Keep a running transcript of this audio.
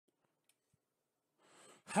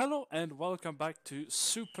Hello and welcome back to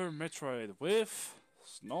Super Metroid with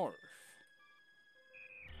Snorf.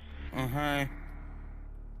 Oh, hi.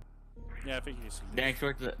 Yeah, I think he's. Didn't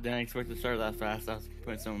expect to start that fast. I was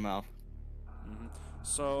putting some in my mouth.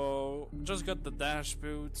 So, just got the dash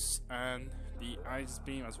boots and the ice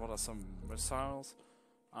beam as well as some missiles.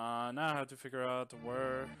 Now I have to figure out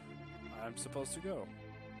where I'm supposed to go.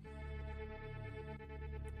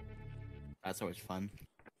 That's always fun.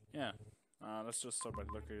 Yeah, let's just start by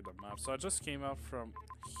looking at the map. So I just came out from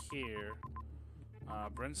here,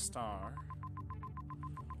 brinstar.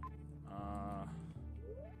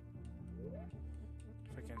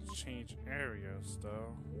 If I can change areas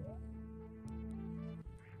though.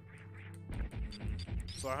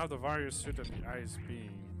 So I have the various suit and the ice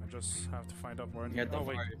beam. I just have to find out where. You got the Oh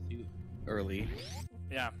wait, fire suit early.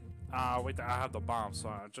 yeah. Wait, I have the bomb, so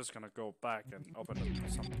I'm just gonna go back and open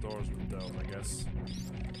some doors with those, I guess.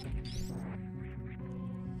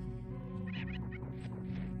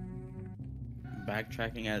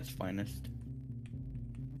 Backtracking at its finest.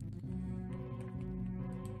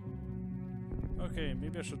 Okay,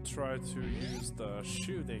 maybe I should try to use the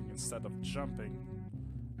shooting instead of jumping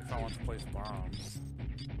if I want to place bombs.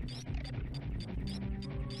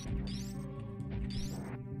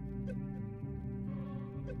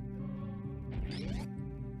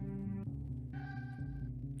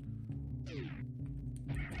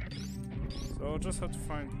 So I'll just have to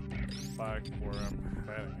find back where I'm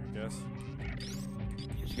heading, I guess.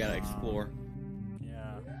 You just gotta explore.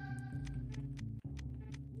 Yeah.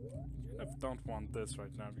 Kind of don't want this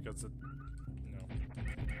right now because it,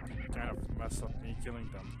 kind of mess up me killing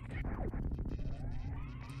them.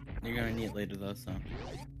 You're gonna need it later though, so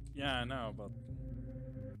Yeah, I know, but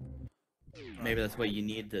maybe that's what you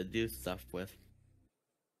need to do stuff with.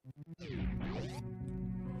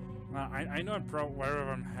 I know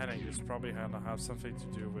wherever I'm heading is probably gonna have something to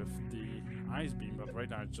do with the ice beam, but right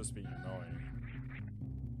now it's just being annoying.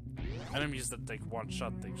 Enemies that take one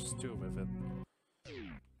shot takes two with it.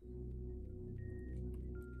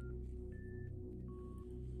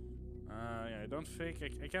 Yeah, I don't think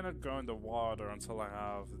I cannot go in the water until I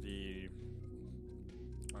have the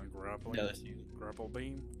grapple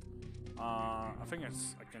beam. I think I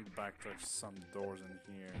can backtrack some doors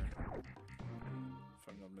in here. If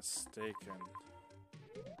I'm not mistaken.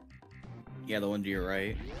 Yeah, the one to your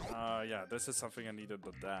right. Yeah, this is something I needed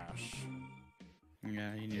the dash.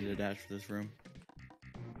 Yeah, you need a dash for this room.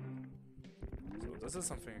 So this is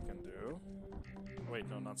something I can do. Wait,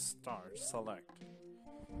 no, not start. Select.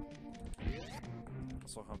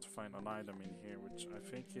 Also have to find an item in here, which I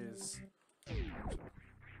think is...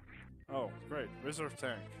 Oh, great. Reserve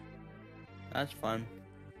tank. That's fun.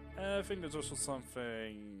 I think there's also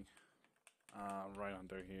something right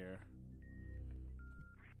under here.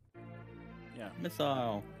 Yeah.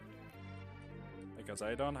 Missile. Because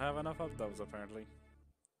I don't have enough of those, apparently.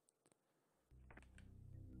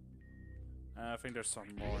 I think there's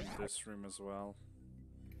some more in this room as well.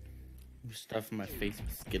 Stuff in my face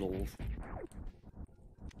with Skittles.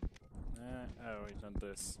 Oh, wait, not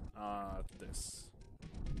this. This.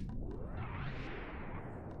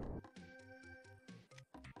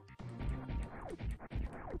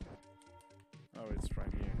 Oh, it's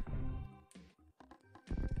right here.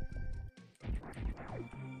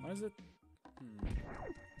 Why is it?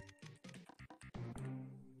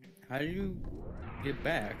 How do you get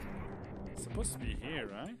back? It's supposed to be here,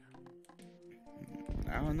 right?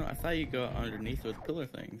 I don't know. I thought you go underneath those pillar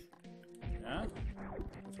things. Yeah?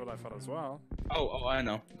 That's what I thought as well. Oh, I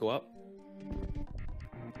know. Go up.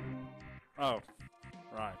 Oh,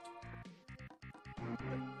 right.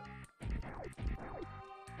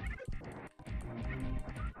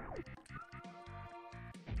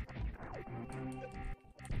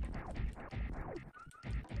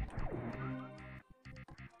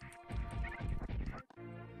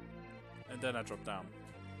 And then I drop down.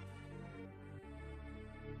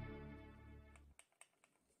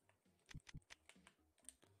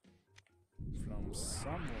 From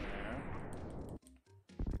somewhere.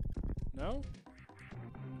 No?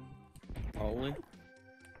 Probably.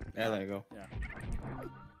 Yeah, there you go. Yeah.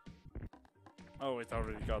 Oh, it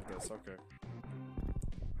already got this, okay.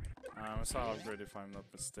 It's not upgrade if I'm not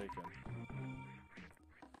mistaken.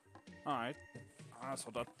 Alright.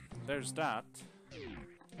 So there's that.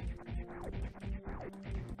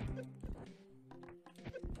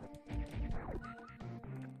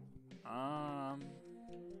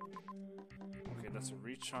 Okay, that's a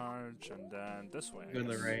recharge, and then this way. Go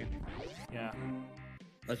to the right. Yeah.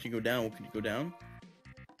 Unless you go down, can you go down?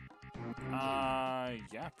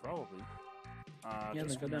 Yeah, probably. Yeah,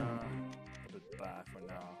 Just then go gonna down. put it back for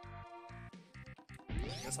now.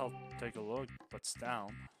 Guess I'll take a look, but it's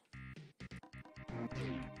down.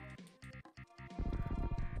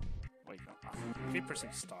 Wait, no. Keep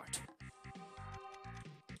pressing start.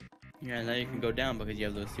 Yeah, now you can go down because you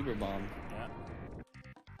have those super bombs. Yeah.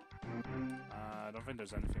 I don't think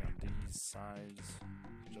there's anything on these sides.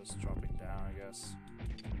 Just dropping down, I guess.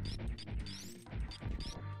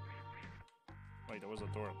 Wait, there was a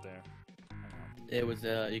door up there. Hang on. It was,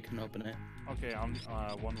 you can open it. Okay, on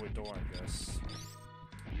one-way door, I guess.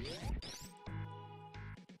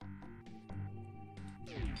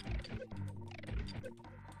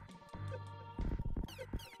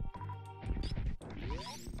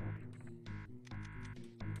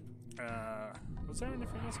 Was there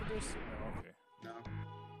anything else with this? Oh, okay. No.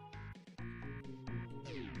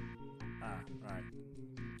 Ah, right.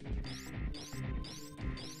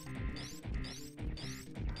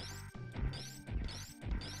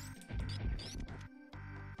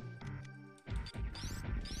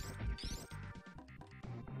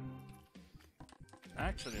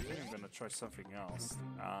 Actually, I think I'm gonna try something else.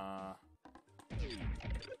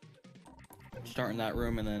 Start in that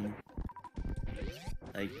room and then,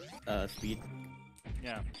 like, speed.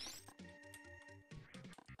 Yeah.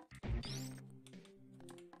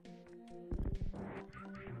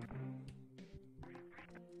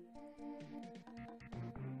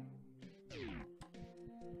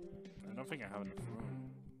 I don't think I have enough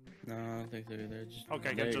room. No, I don't think so either. Just, Okay,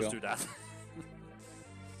 I there can you just go. do that.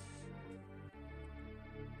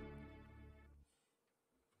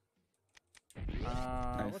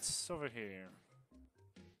 Nice. What's over here?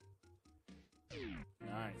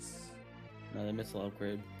 Nice. Another missile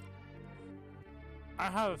upgrade. I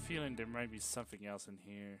have a feeling there might be something else in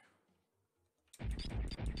here.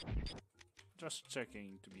 Just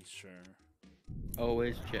checking to be sure.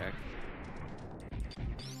 Always check.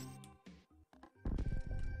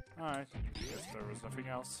 Alright, guess there was nothing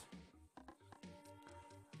else.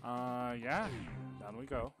 Yeah, down we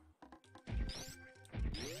go.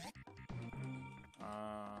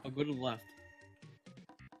 Oh, go to the left.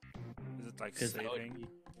 Is it like 'Cause that would saving? be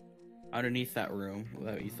underneath that room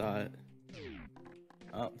that you thought.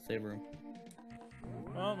 Oh, save room.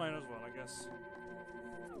 Well, might as well, I guess.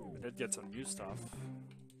 We did get some new stuff.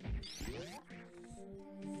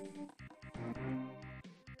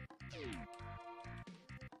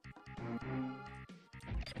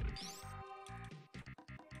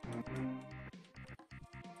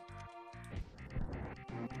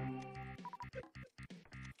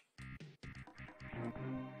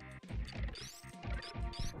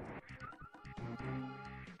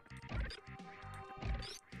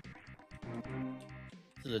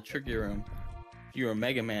 This is a tricky room. If you were a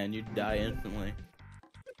Mega Man, you'd die instantly.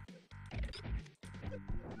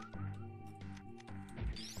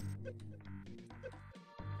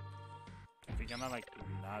 We gonna like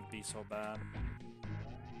not be so bad.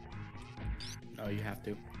 No, you have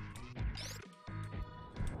to.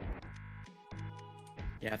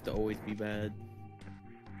 You have to always be bad.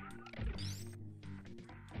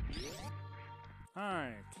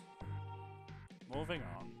 Alright. Moving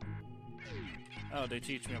on. Oh, they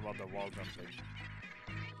teach me about the wall jumping.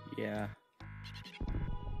 Yeah.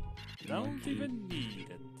 Don't Monkey. even need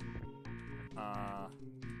it. Did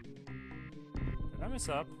I mess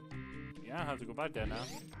up? Yeah, I have to go back there now.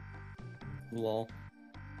 Lol.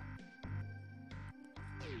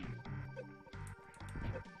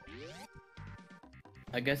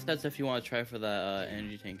 I guess that's if you want to try for that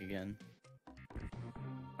energy tank again.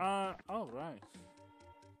 Oh, right.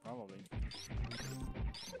 Probably.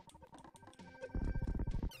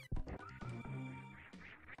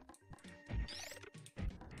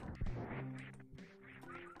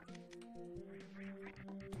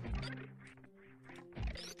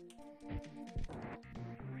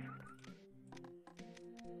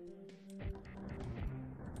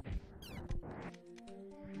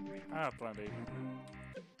 Plenty.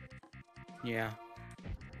 Yeah. Oh,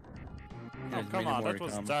 There's come many on, more that to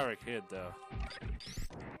was come. direct hit, though.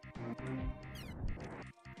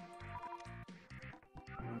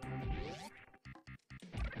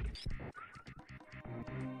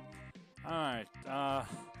 Alright, I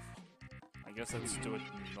guess let's do it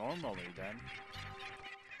normally then.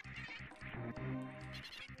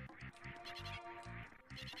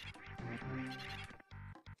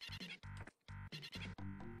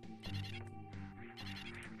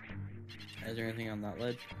 Is there anything on that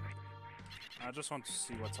ledge? I just want to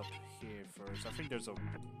see what's up here first. I think there's a...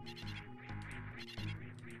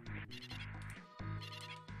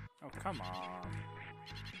 Oh, come on.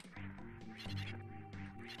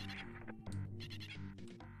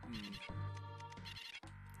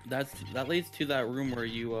 That leads to that room where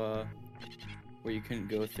you where you couldn't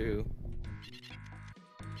go through.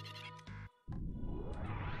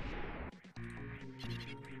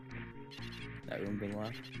 That room to the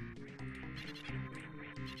left.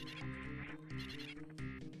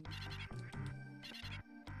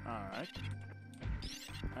 Alright.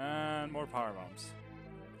 And more power bombs.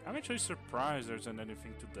 I'm actually surprised there isn't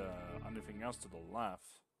anything else to the left.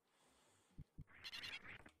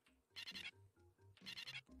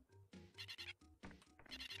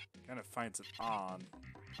 Kind of finds it odd.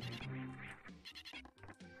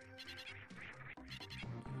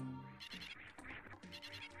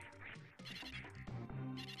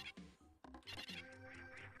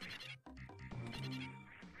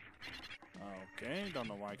 Okay, don't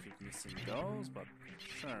know why I keep missing those, but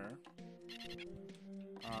sure.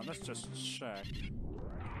 Let's just check.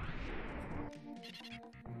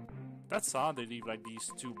 That's odd they leave like these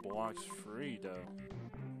 2 blocks free though.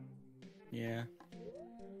 Yeah.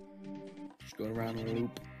 Just going around a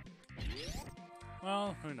loop.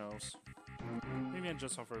 Well, who knows? Maybe I'm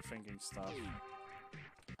just overthinking stuff.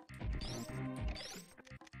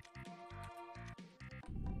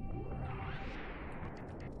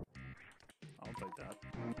 I'll take that.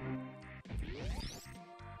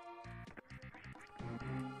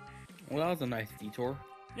 Well, that was a nice detour.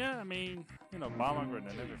 Yeah, I mean, you know, bomb on grid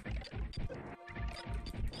and everything.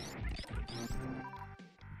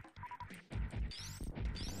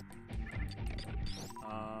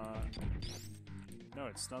 No,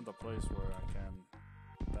 it's not the place where I can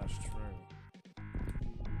dash through.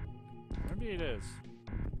 Maybe it is.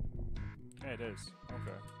 Yeah, it is.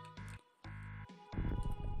 Okay.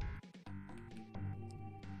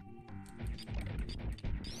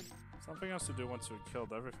 Something else to do once we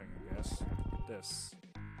killed everything, I guess. This.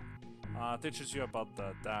 Teaches you about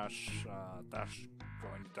the dash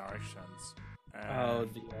going directions. And Oh,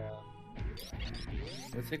 the,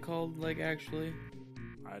 what's it called, like, actually?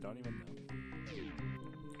 I don't even know.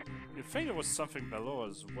 You'd think it was something below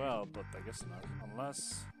as well, but I guess not.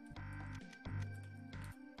 Unless...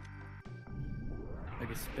 Like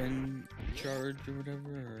a spin charge or whatever,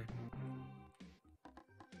 or...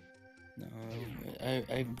 No,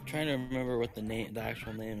 I'm trying to remember what the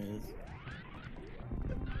actual name is.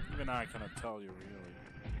 Even I cannot tell you, really.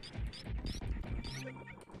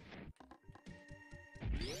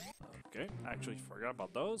 Okay, actually forgot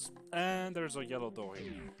about those. And there's a yellow door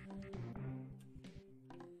here.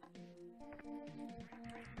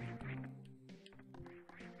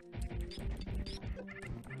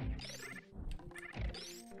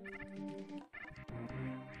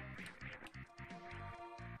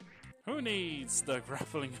 Who needs the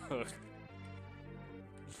grappling hook?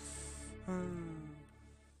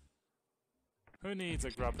 Who needs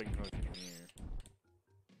a grappling hook in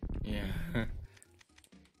here? Yeah.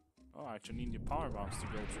 Oh, I actually need your power bombs to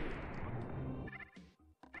go through.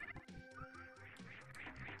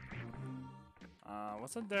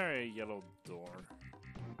 Wasn't there a yellow door?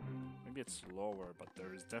 Maybe it's lower, but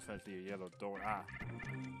there is definitely a yellow door. Ah.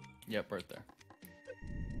 Yep, right there.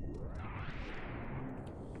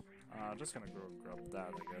 Just gonna go grab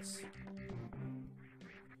that, I guess.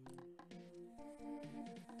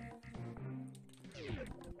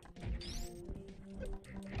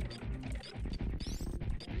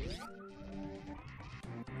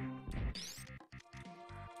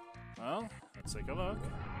 Well, let's take a look.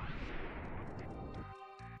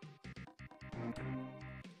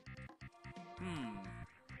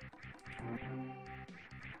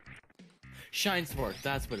 Shine Spark,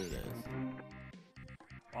 that's what it is.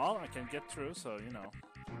 Well, I can get through, so you know.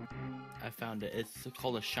 I found it. It's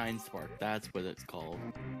called a Shine Spark. That's what it's called.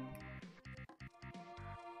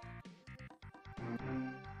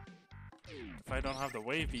 If I don't have the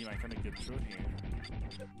wave beam, I couldn't get through here.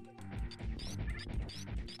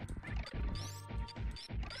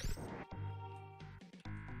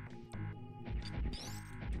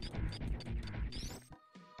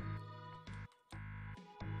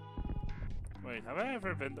 Wait, have I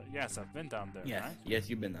ever been? Yes, I've been down there. Yes, right? yes,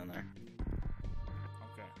 you've been down there.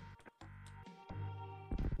 Okay.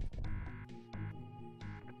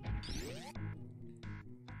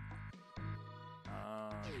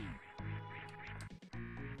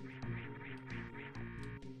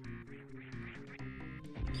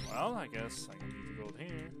 Well, I guess I need to go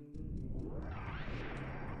here.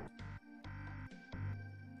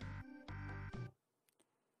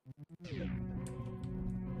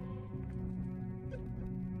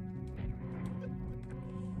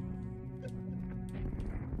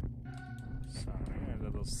 Sorry, a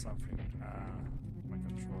little something. My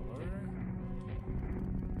controller.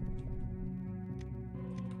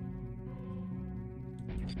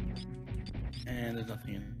 And there's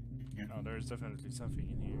nothing in here. Oh, there's definitely something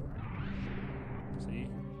in here. See?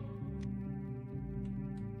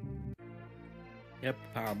 Yep,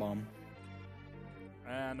 power bomb.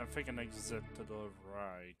 And I think an exit to the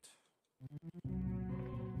right.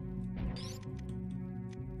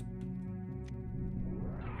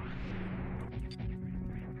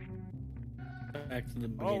 Back to the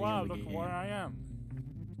beginning. Oh wow, of the look game. where I am.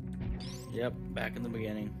 Yep, back in the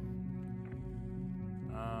beginning.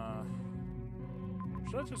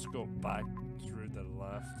 Should I just go back through the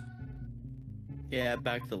left? Yeah,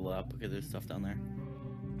 back to the left because there's stuff down there.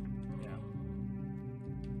 Yeah.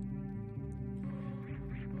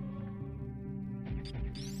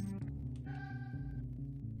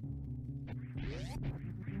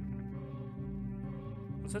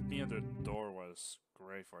 Was it near the door was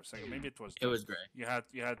gray for a second? Maybe it was. It was gray. You had.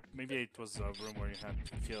 Maybe it was a room where you had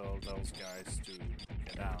to kill those guys to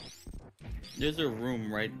get out. There's a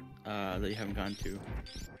room right that you haven't gone to.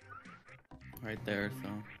 Right there, so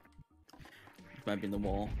it might be in the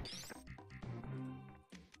wall.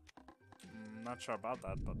 Not sure about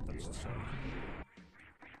that, but let's just check.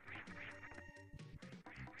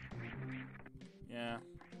 Yeah.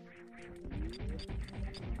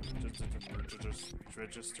 Just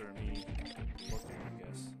register me looking, I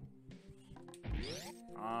guess.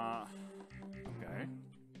 Okay.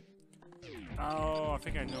 Oh, I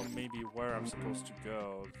think I know maybe where I'm supposed to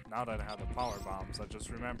go. Now that I have the power bombs, I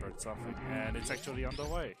just remembered something, and it's actually on the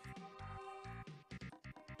way.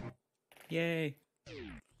 Yay!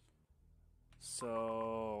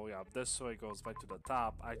 So, yeah, this way goes back to the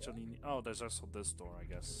top. Actually, oh, there's also this door, I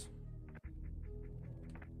guess.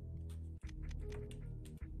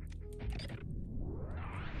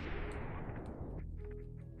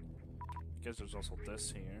 I guess there's also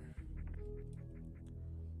this here.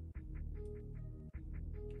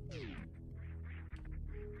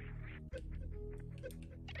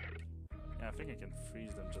 Yeah, I think I can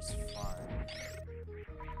freeze them just fine.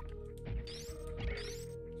 So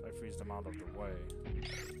I freeze them out of the way.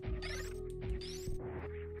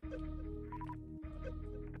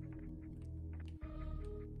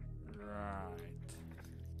 Right.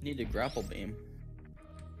 Need a grapple beam.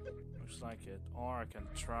 Looks like it. Or I can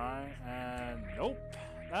try and... Nope!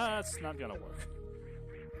 That's not gonna work.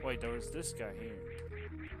 Wait, there was this guy here.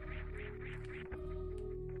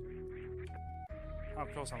 How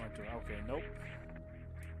close am I to? Okay, nope.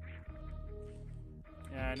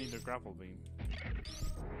 Yeah, I need a grapple beam.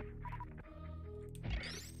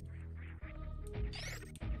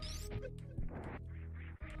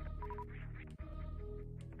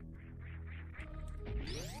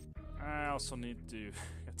 I also need to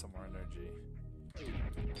get some more energy.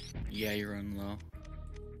 Yeah, you're running low.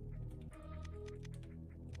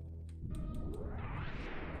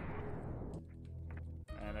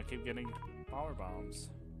 And I keep getting power bombs.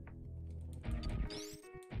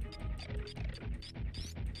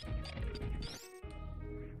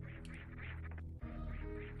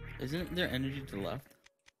 Isn't there energy to the left?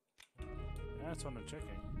 Yeah, that's what I'm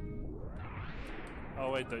checking.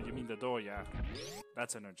 Oh wait, you mean the door? Yeah,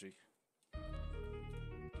 that's energy.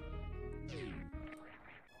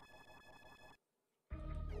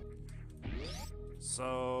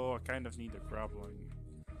 So I kind of need a grapple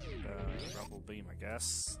beam, I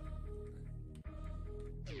guess.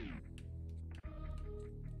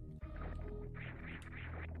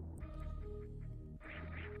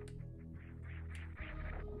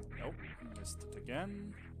 Nope, missed it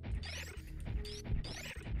again.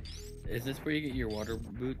 Is this where you get your water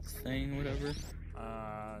boots thing, whatever?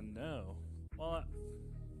 No. Well,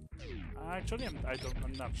 actually, I'm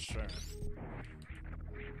not sure.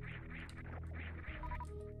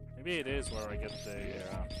 Maybe it is where I get the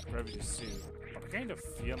gravity suit. But I kind of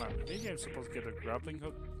feel maybe I'm supposed to get a grappling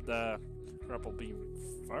hook, the grapple beam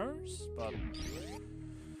first, but...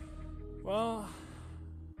 Well...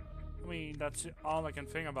 I mean, that's all I can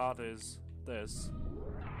think about is this.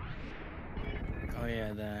 Oh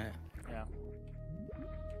yeah, that. Yeah.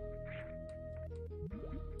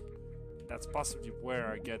 That's possibly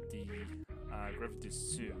where I get the gravity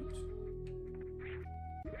suit.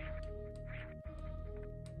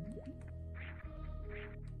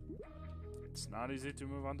 It's not easy to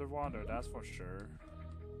move underwater, that's for sure.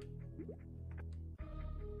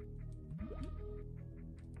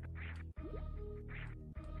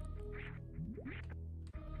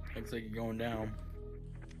 Looks like you're going down.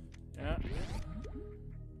 Yeah.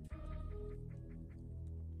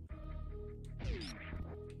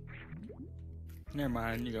 Never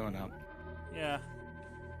mind, you're going up. Yeah.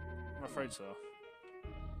 I'm afraid so.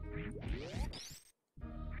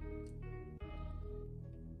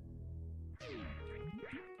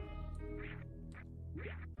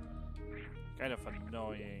 Kind of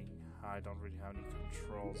annoying. I don't really have any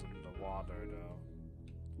controls in the water though.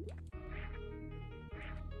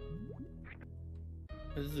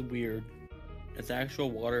 This is weird. It's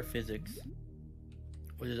actual water physics,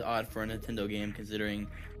 which is odd for a Nintendo game considering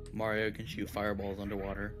Mario can shoot fireballs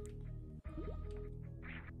underwater.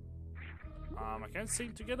 I can't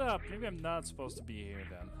seem to get up. Maybe I'm not supposed to be here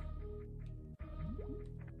then.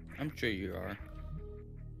 I'm sure you are.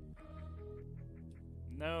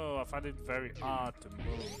 No, I find it very odd to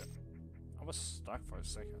move. I was stuck for a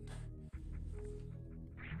second.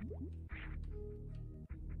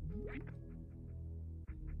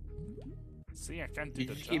 See, I can't do You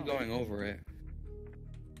the just jump. keep going over it.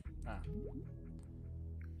 Ah.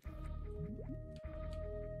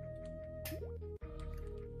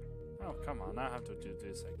 Oh, come on, I have to do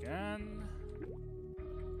this again.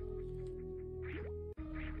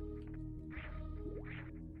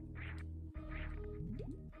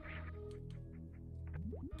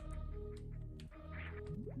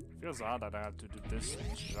 Feels odd that I have to do this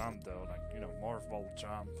jump though, like, you know, morph ball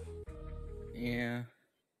jump. Yeah.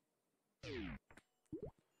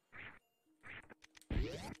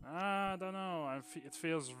 I don't know, it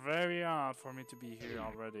feels very odd for me to be here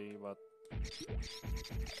already, but...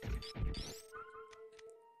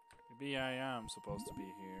 Maybe I am supposed to be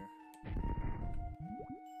here.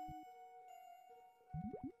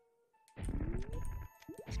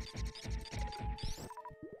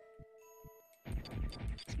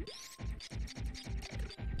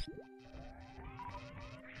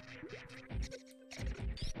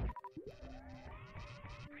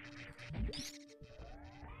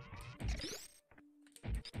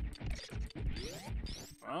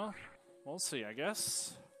 Well, we'll see, I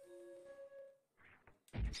guess.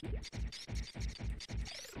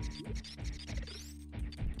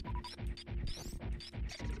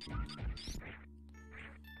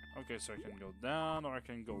 Okay, so I can go down or I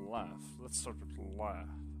can go left. Let's start with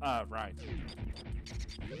left. Right.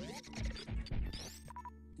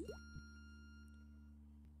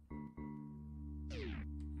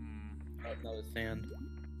 Another sand.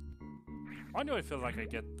 Why do I feel like I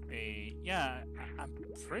get a... Yeah, I'm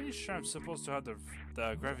pretty sure I'm supposed to have the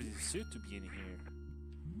gravity suit to be in here.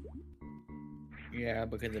 Yeah,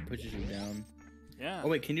 because it pushes you down. Yeah. Oh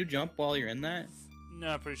wait, can you jump while you're in that? No,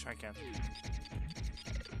 I'm pretty sure I can't.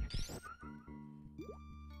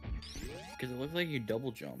 Because it looks like you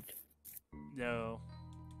double jumped. No.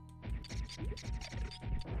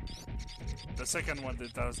 The second one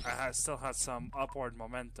that does, I still had some upward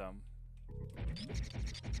momentum.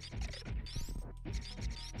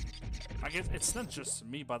 I guess it's not just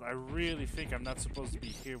me, but I really think I'm not supposed to be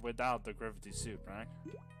here without the gravity suit, right?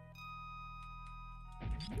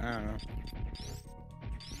 I don't know.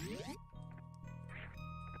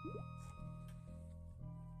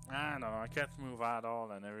 I don't know, I can't move at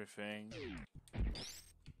all and everything.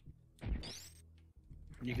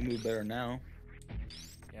 You can move better now.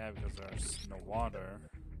 Yeah, because there's no water.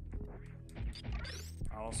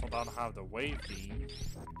 I also don't have the wave beam,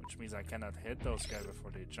 which means I cannot hit those guys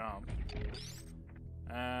before they jump.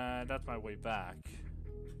 And that's my way back.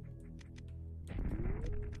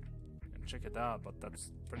 And check it out, but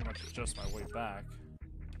that's pretty much just my way back.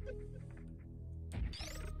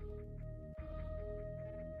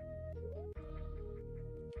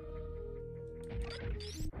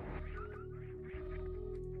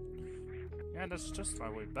 Yeah, that's just my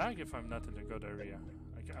way back if I'm not in the good area.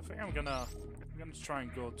 I think I'm gonna try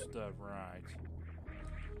and go to the right.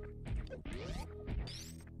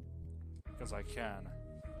 Because I can.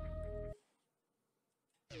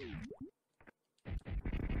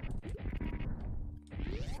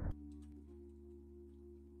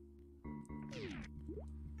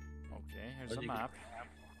 Okay, here's a map.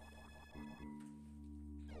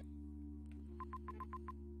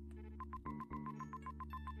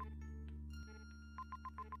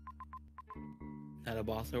 Had a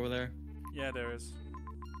boss over there? Yeah, there is.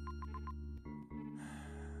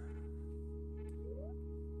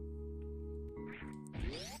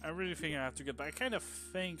 I really think I have to get back. I kind of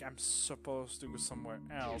think I'm supposed to go somewhere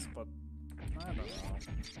else, but I don't know.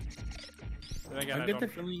 Then again, I get the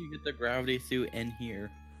feeling you get the gravity suit in here.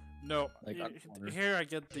 No, Like here I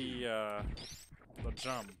get the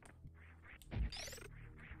jump.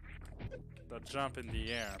 The jump in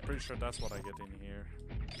the air. I'm pretty sure that's what I get in here.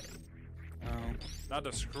 Oh. Not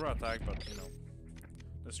the screw attack, but you know,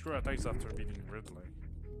 the screw attacks after beating Ridley.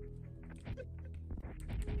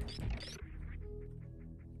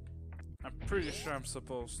 I'm pretty sure I'm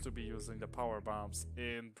supposed to be using the power bombs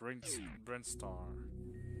in brinstar.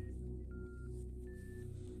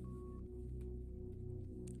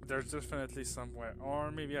 there's definitely somewhere.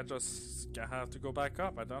 Or maybe I just have to go back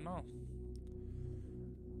up. I don't know.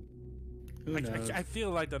 Who knows? I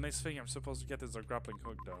feel like the next thing I'm supposed to get is a grappling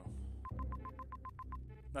hook, though.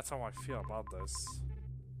 That's how I feel about this.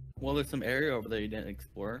 Well, there's some area over there you didn't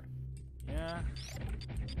explore. Yeah.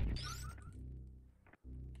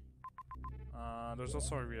 There's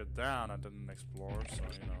also a area down I didn't explore, so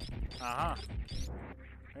you know. Aha!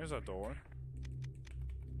 Here's a door.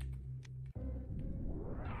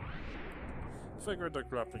 Figure the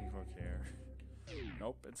grappling hook here.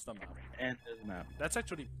 Nope, it's the map. And there's a map. That's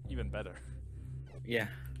actually even better. Yeah.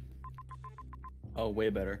 Oh, way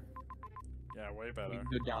better. Yeah, way better. You can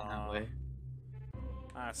go down that way.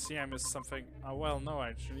 See, I missed something. Well, no,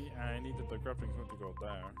 actually, I needed the grappling hook to go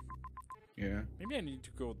there. Yeah. Maybe I need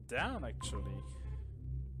to go down, actually.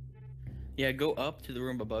 Yeah, go up to the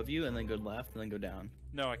room above you, and then go left, and then go down.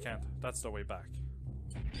 No, I can't. That's the way back.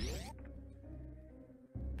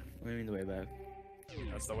 What do you mean the way back?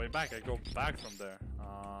 That's the way back. I go back from there.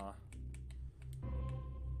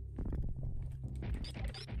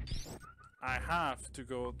 I have to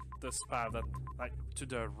go this path that, like, to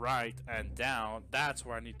the right and down. That's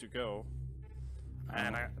where I need to go.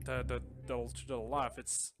 And to the left,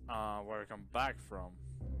 it's where I come back from.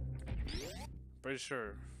 Pretty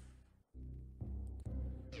sure.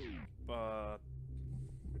 But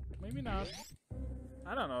maybe not.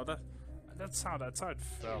 I don't know. That's how it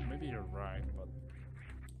felt. Maybe you're right, but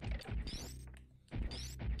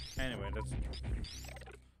anyway, that's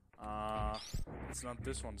it's not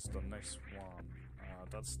this one. It's the next one.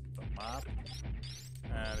 That's the map,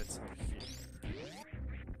 and it's up here.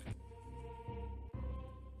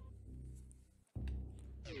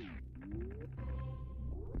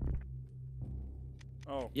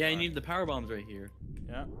 Oh. Yeah, you need the power bombs right here.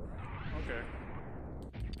 Yeah. Okay.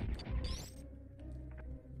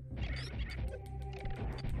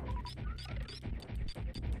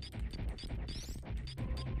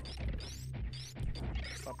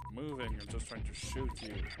 Stop moving, I'm just trying to shoot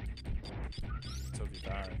you until you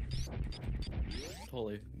die.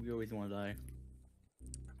 Totally. We always want to die.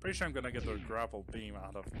 Pretty sure I'm gonna get the grapple beam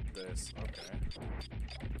out of this. Okay.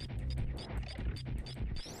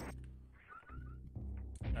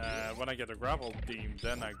 When I get the grapple beam,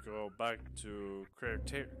 then I go back to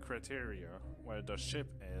criteria, where the ship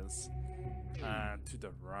is, and to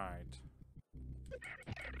the right.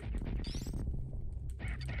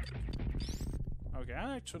 Okay,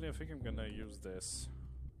 actually I think I'm gonna use this.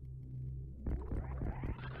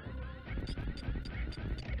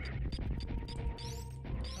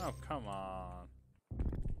 Oh, come on.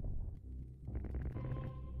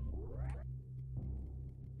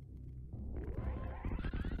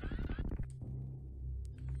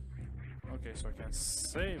 Okay, so I can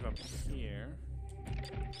save up here.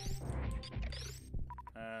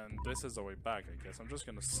 And this is the way back, I guess. I'm just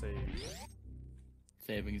gonna save.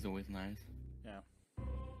 Saving is always nice. Yeah.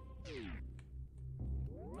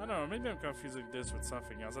 I don't know, maybe I'm confusing this with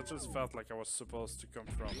something else. I just felt like I was supposed to come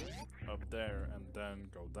from up there and then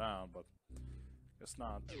go down, but guess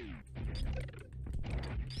not.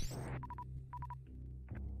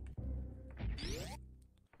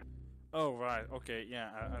 Oh, right, okay, yeah,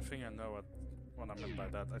 I think I know what I meant by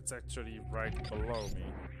that. It's actually right below me.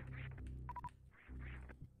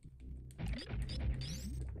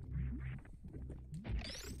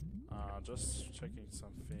 Just checking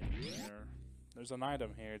something here. There's an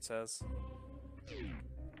item here, it says.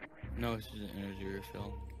 No, it's just an energy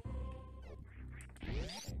refill.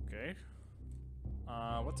 Okay.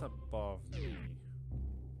 What's above me?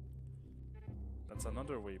 That's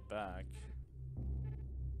another way back.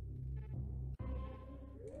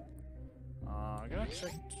 I'm gonna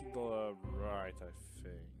check to the right, I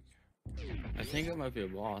think. I think it might be a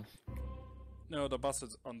boss. No, the boss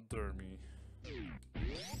is under me.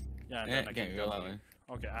 Yeah, and then I can't go that way.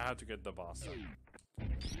 Okay, I had to get the boss then.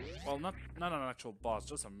 Well, not an actual boss,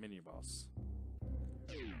 just a mini boss.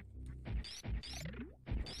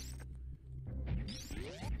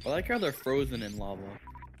 I like how they're frozen in lava.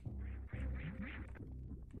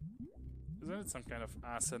 Isn't it some kind of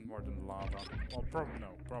acid more than lava? Well,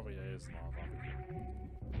 probably it is lava.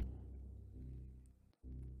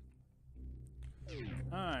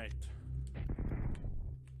 Alright.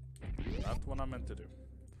 That's what I meant to do.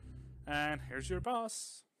 And here's your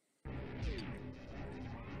boss.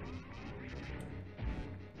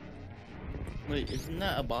 Wait, isn't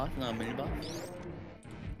that a boss, not a mini boss?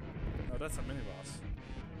 No, that's a mini boss.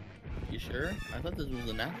 You sure? I thought this was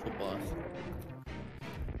an actual boss.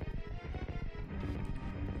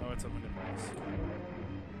 No, it's a mini boss.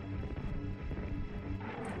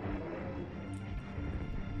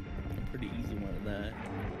 A pretty easy one at that.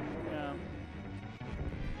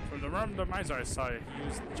 The randomizer I saw, he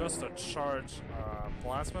used just a charge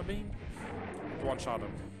plasma beam. One shot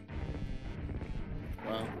him.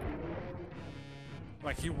 Wow.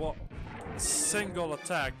 Like he single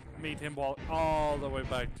attack made him walk all the way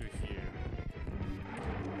back to here.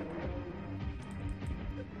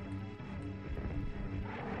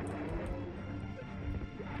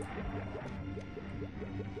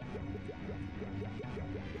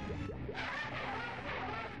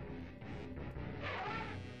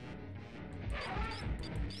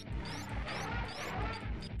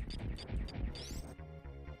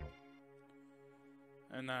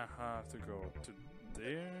 And I have to go to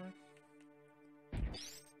there.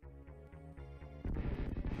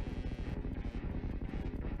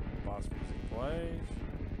 Boss music plays.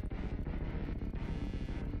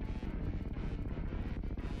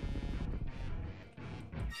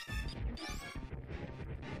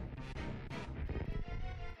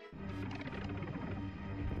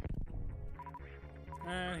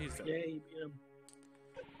 And he's dead. Yay, beat him.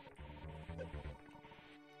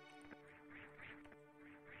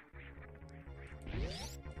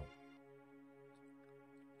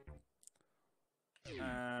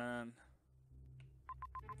 And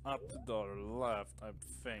up to the left, I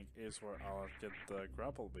think, is where I'll get the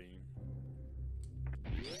grapple beam.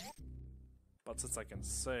 But since I can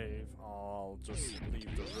save, I'll just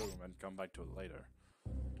leave the room and come back to it later.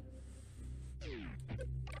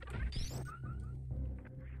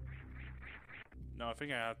 No, I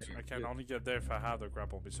think I can only get there if I have the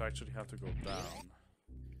grapple beam, so I actually have to go down.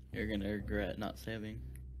 You're gonna regret not saving.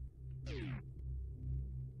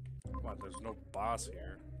 What, there's no boss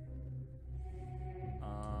here.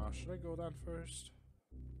 Should I go down first?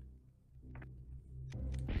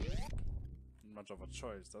 Much of a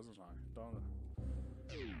choice, doesn't I? Don't.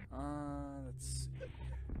 Let's see.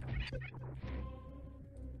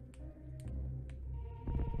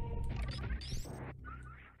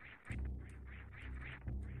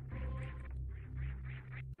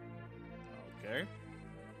 Okay.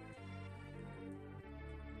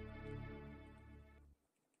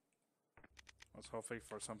 I was hoping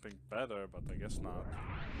for something better, but I guess not.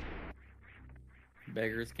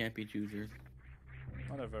 Beggars can't be choosers.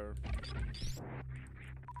 Whatever.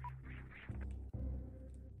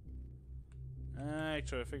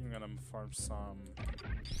 Actually, I think I'm gonna farm some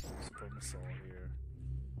super missile here.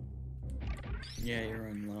 Yeah, you're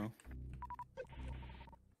running low.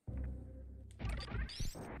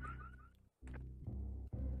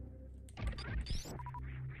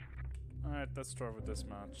 Alright, let's start with this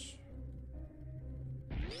match.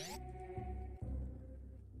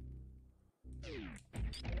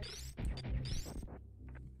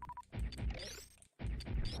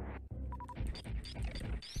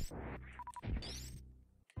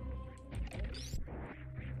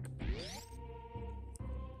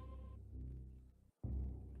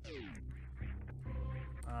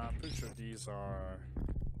 I'm pretty sure these are...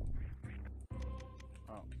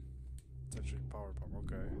 Oh. It's actually power bomb,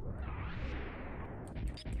 okay.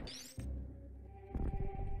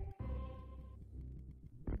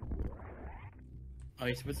 Oh,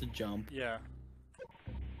 you're supposed to jump. Yeah.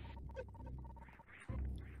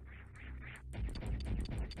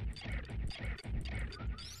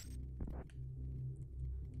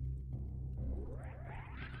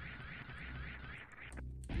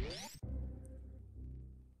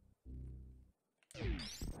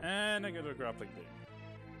 And I get a grappling beam.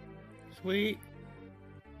 Sweet.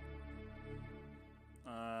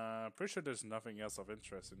 Pretty sure there's nothing else of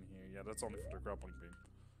interest in here. Yeah, that's only for the grappling beam.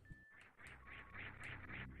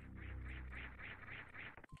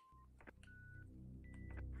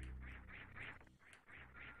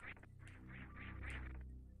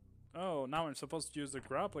 Oh, now I'm supposed to use the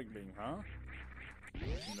grappling beam, huh?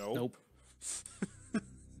 Nope.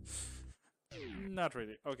 Not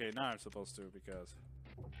really. Okay, now I'm supposed to because...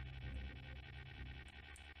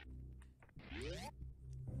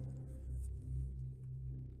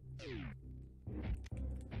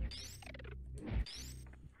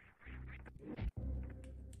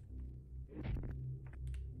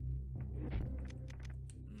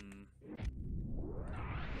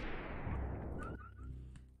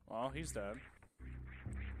 Well, he's dead.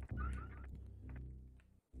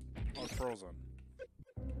 Or frozen.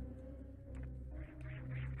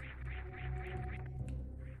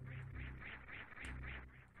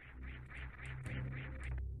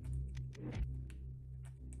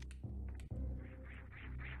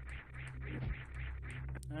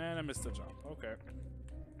 And I missed the jump. Okay.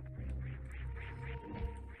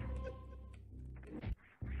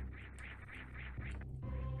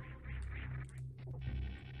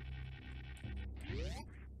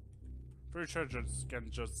 pretty sure can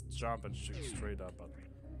just jump and shoot straight up, but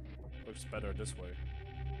looks better this way.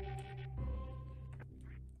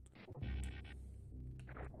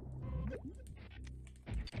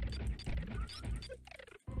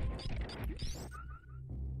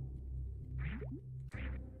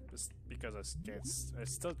 Just because I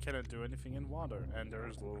still cannot do anything in water, and there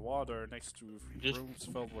is water next to Just rooms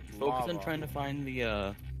filled with Focus lava. on trying to find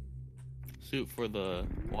the suit for the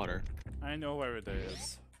water. I know where it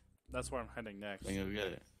is. That's where I'm heading next. Then you'll get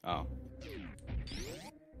it. Oh.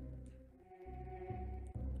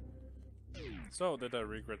 So, did I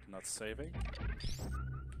regret not saving?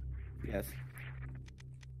 Yes.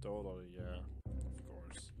 Totally, yeah. Of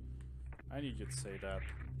course. I knew you'd say that.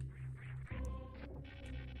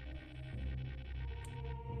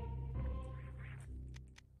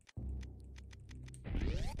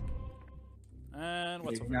 And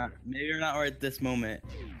what's over here? Maybe you're not right at this moment,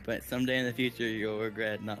 but someday in the future you'll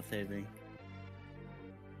regret not saving.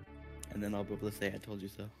 And then I'll be able to say I told you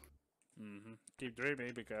so. Mm-hmm. Keep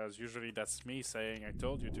dreaming, because usually that's me saying I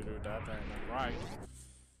told you to do that, and I'm right.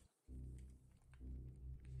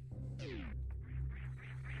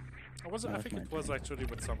 I think it was actually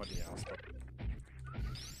with somebody else. But...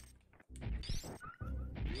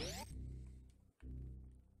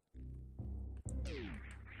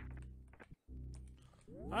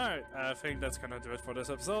 Alright, I think that's gonna do it for this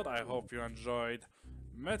episode. I hope you enjoyed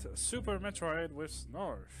Super Metroid with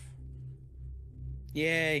Snorf.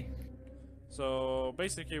 Yay! So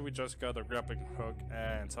basically we just got a grappling hook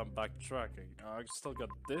and some backtracking. I still got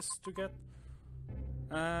this to get.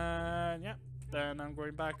 And yeah, then I'm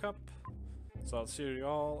going back up. So I'll see you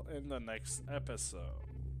all in the next episode.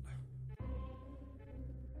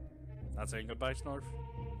 Not saying goodbye, Snorf?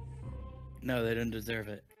 No, they don't deserve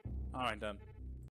it. Alright then.